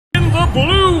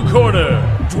Blue corner,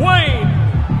 Dwayne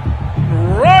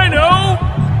Rhino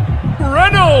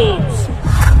Reynolds.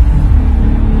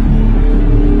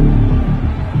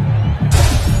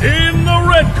 In the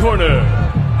red corner,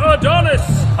 Adonis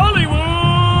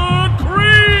Hollywood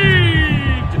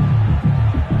Creed.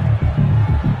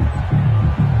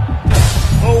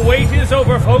 The wait is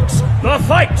over, folks. The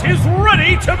fight is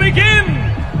ready to begin.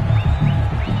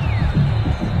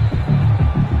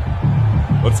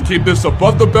 Let's keep this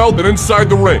above the belt and inside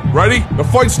the ring. Ready? The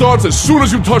fight starts as soon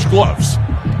as you touch gloves.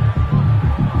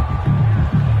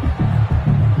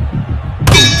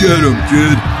 Go get him,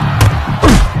 kid.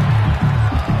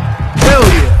 Hell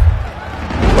yeah!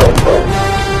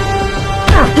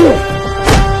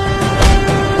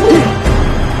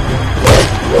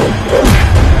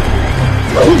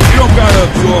 You don't gotta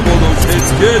absorb all those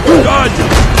hits, kid. Dodge him.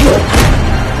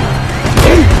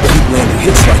 Keep landing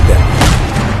hits like that.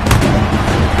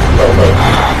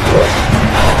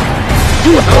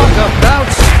 Talk about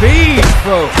speed,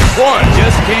 folks. One,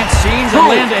 Just can't seem to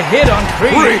land a hit on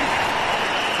Creed. 3,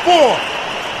 4.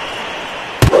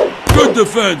 Good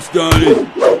defense, Donnie.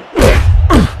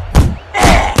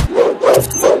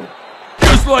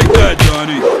 Just like that,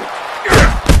 Donnie.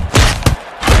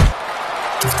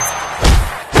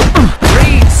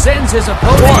 Creed sends his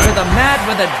opponent to the mat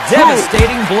with a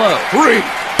devastating blow. 3.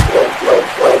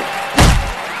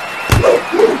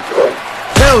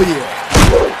 Hell yeah!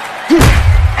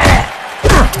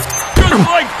 Just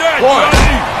like that, 1,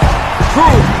 Donnie.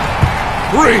 2,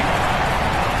 3,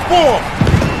 4,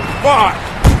 5,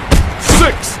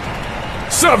 6,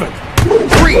 7.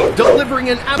 Creed delivering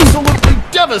an absolutely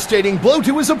devastating blow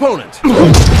to his opponent.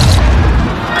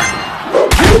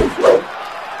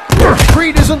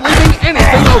 Creed isn't leaving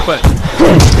anything open.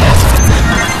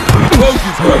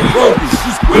 Focus, man, focus.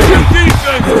 Just quit your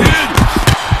defense, kid.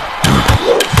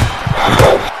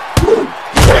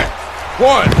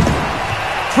 1,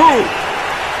 2,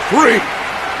 3,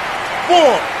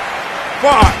 4,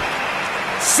 5,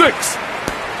 6,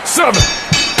 7.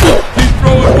 Keep